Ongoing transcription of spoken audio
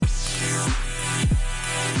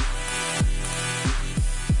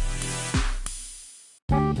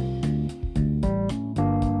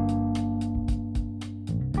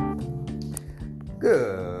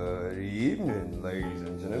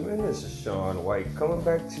Sean White, coming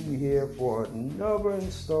back to you here for another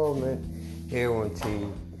installment here on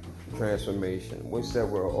Team Transformation, which that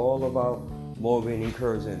we're all about motivating,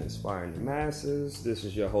 encouraging, and inspiring the masses. This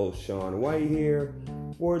is your host Sean White here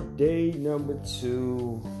for day number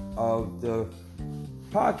 2 of the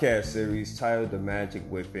podcast series titled The Magic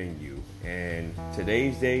Within You. And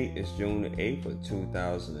today's date is June 8th of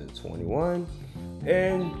 2021.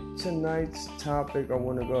 And tonight's topic I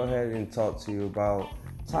want to go ahead and talk to you about,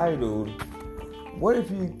 titled, What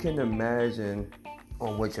If You Can Imagine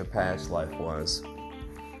on What Your Past Life Was?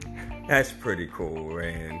 That's pretty cool,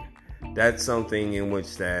 and that's something in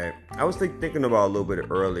which that I was thinking about a little bit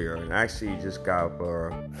earlier, and actually just got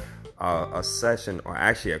for a session, or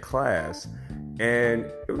actually a class, and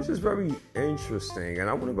it was just very interesting, and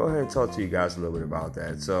I want to go ahead and talk to you guys a little bit about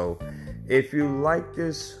that. So if you like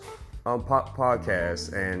this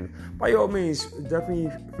podcast, and by all means definitely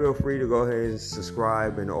feel free to go ahead and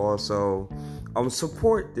subscribe, and also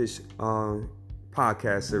support this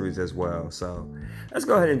podcast series as well. So let's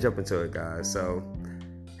go ahead and jump into it, guys. So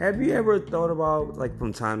have you ever thought about, like,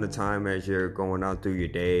 from time to time as you're going out through your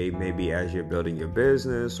day, maybe as you're building your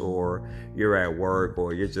business, or you're at work,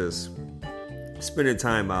 or you're just spending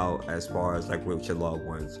time out as far as like with your loved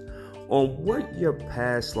ones, on what your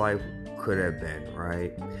past life could have been,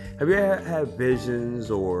 right? Have you ever had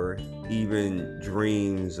visions or even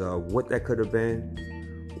dreams of what that could have been?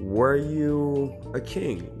 Were you a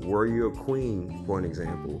king? Were you a queen, for an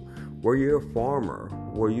example? Were you a farmer?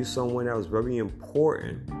 Were you someone that was very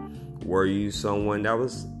important? Were you someone that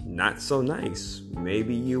was not so nice?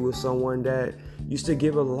 Maybe you were someone that used to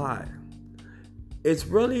give a lot. It's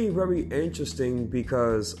really very interesting,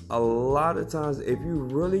 because a lot of times, if you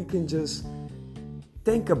really can just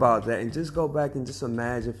think about that and just go back and just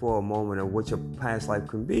imagine for a moment of what your past life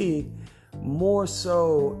can be, more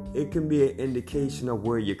so it can be an indication of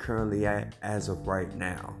where you're currently at as of right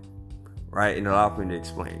now, right? And allow me to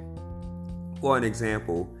explain. For an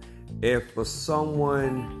example, if for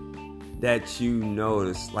someone that you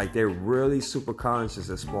notice, like, they're really super conscious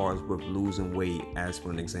as far as with losing weight, as for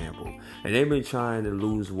an example, and they've been trying to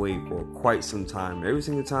lose weight for quite some time. Every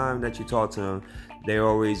single time that you talk to them, they're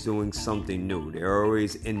always doing something new. They're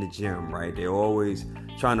always in the gym, right? They're always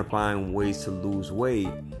trying to find ways to lose weight.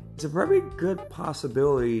 It's a very good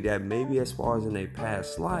possibility that maybe as far as in their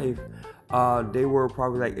past life, they were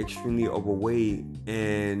probably like extremely overweight,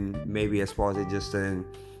 and maybe as far as they just didn't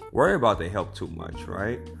worry about their health too much,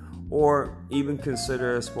 right? Or even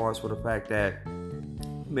consider as far as for the fact that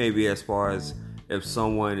maybe as far as if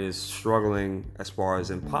someone is struggling as far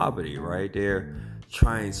as in poverty, right? They're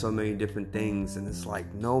trying so many different things, and it's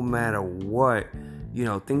like no matter what,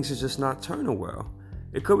 things are just not turning well.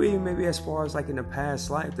 It could be maybe as far as like in the past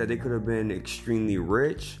life that they could have been extremely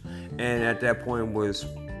rich, and at that point was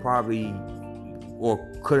probably, or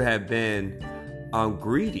could have been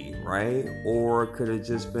greedy, right? Or could have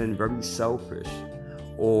just been very selfish,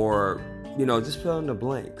 or just fill in the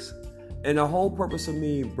blanks. And the whole purpose of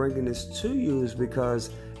me bringing this to you is because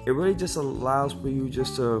it really just allows for you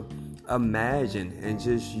just to imagine, and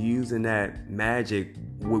just using that magic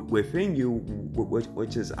within you,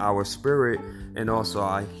 which is our spirit and also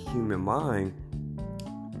our human mind.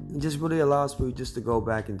 It just really allows for you just to go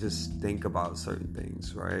back and just think about certain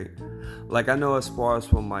things, right? Like, I know as far as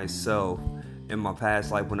for myself in my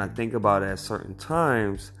past life, when I think about it at certain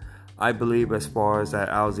times, I believe as far as that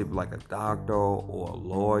I was either like a doctor or a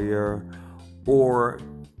lawyer, or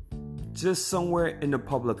just somewhere in the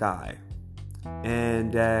public eye,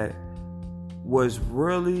 and that was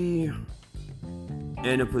really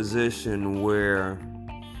in a position where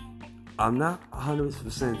I'm not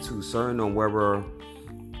 100% too certain on whether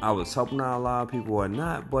I was helping out a lot of people or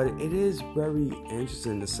not, but it is very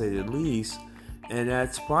interesting to say the least, and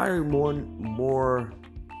that's probably more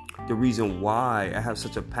the reason why I have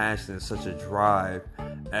such a passion and such a drive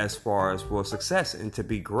as far as for success and to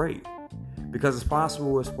be great. Because it's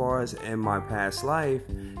possible as far as in my past life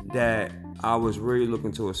that I was really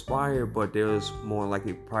looking to aspire, but there was more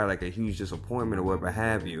likely probably like a huge disappointment or whatever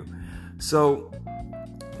have you. So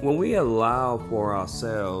when we allow for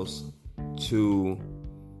ourselves to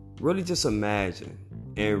really just imagine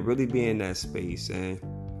and really be in that space and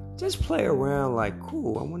just play around, like,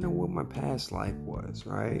 cool, I wonder what my past life was,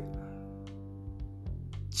 right?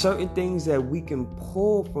 Certain things that we can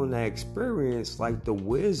pull from that experience, like the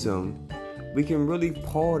wisdom, we can really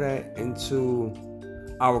pull that into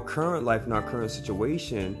our current life and our current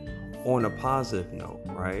situation on a positive note,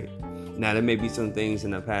 right? Now, there may be some things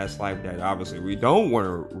in the past life that obviously we don't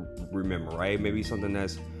want to remember, right? Maybe something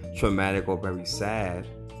that's traumatic or very sad.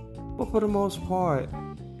 But for the most part,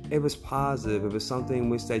 it was positive. It was something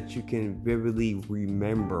which that you can vividly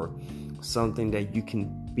remember, something that you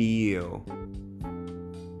can feel.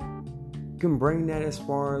 You can bring that as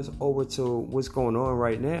far as over to what's going on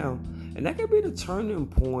right now, and that could be the turning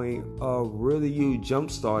point of really you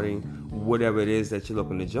jump-starting whatever it is that you're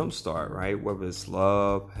looking to jumpstart, right? Whether it's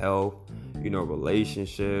love, health,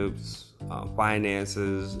 relationships,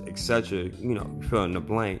 finances, etc. Fill in the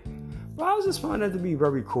blank. But I was just finding that to be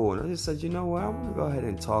very cool, and I just said, you know what, I want to go ahead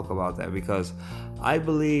and talk about that because I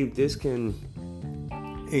believe this can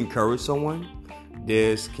encourage someone.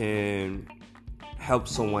 This can help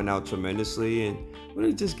someone out tremendously and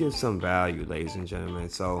really just give some value, ladies and gentlemen.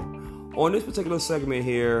 So on this particular segment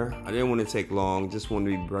here, I didn't want to take long, just want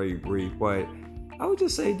to be very brief, but I would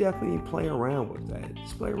just say definitely play around with that.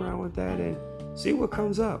 Just play around with that and see what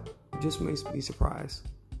comes up. Just makes me surprised.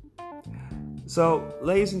 So,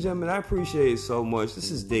 ladies and gentlemen, I appreciate it so much. This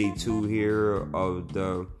is day 2 here of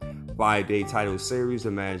the 5-day title series,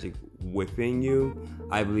 The Magic Within You.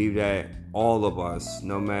 I believe that all of us,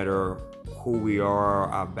 no matter who we are,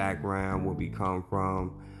 our background, where we come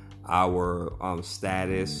from, our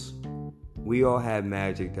status, we all have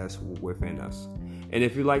magic that's within us. And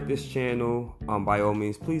if you like this channel, by all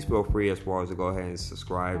means, please feel free as far as to go ahead and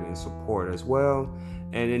subscribe and support as well.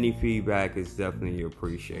 And any feedback is definitely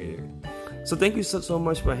appreciated. So thank you so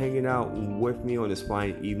much for hanging out with me on this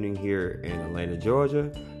fine evening here in Atlanta,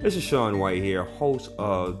 Georgia. This is Sean White here, host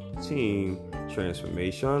of Team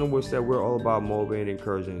Transformation, which that we're all about motivating,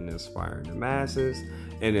 encouraging, and inspiring the masses.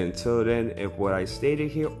 And until then, if what I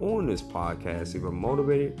stated here on this podcast either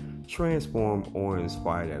motivated, transformed, or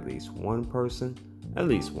inspired at least one person,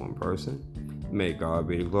 may God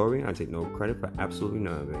be the glory. I take no credit for absolutely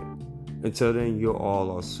none of it. Until then, you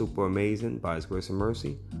all are super amazing by His grace and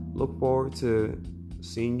mercy. Look forward to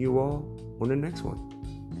seeing you all on the next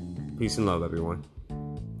one. Peace and love, everyone.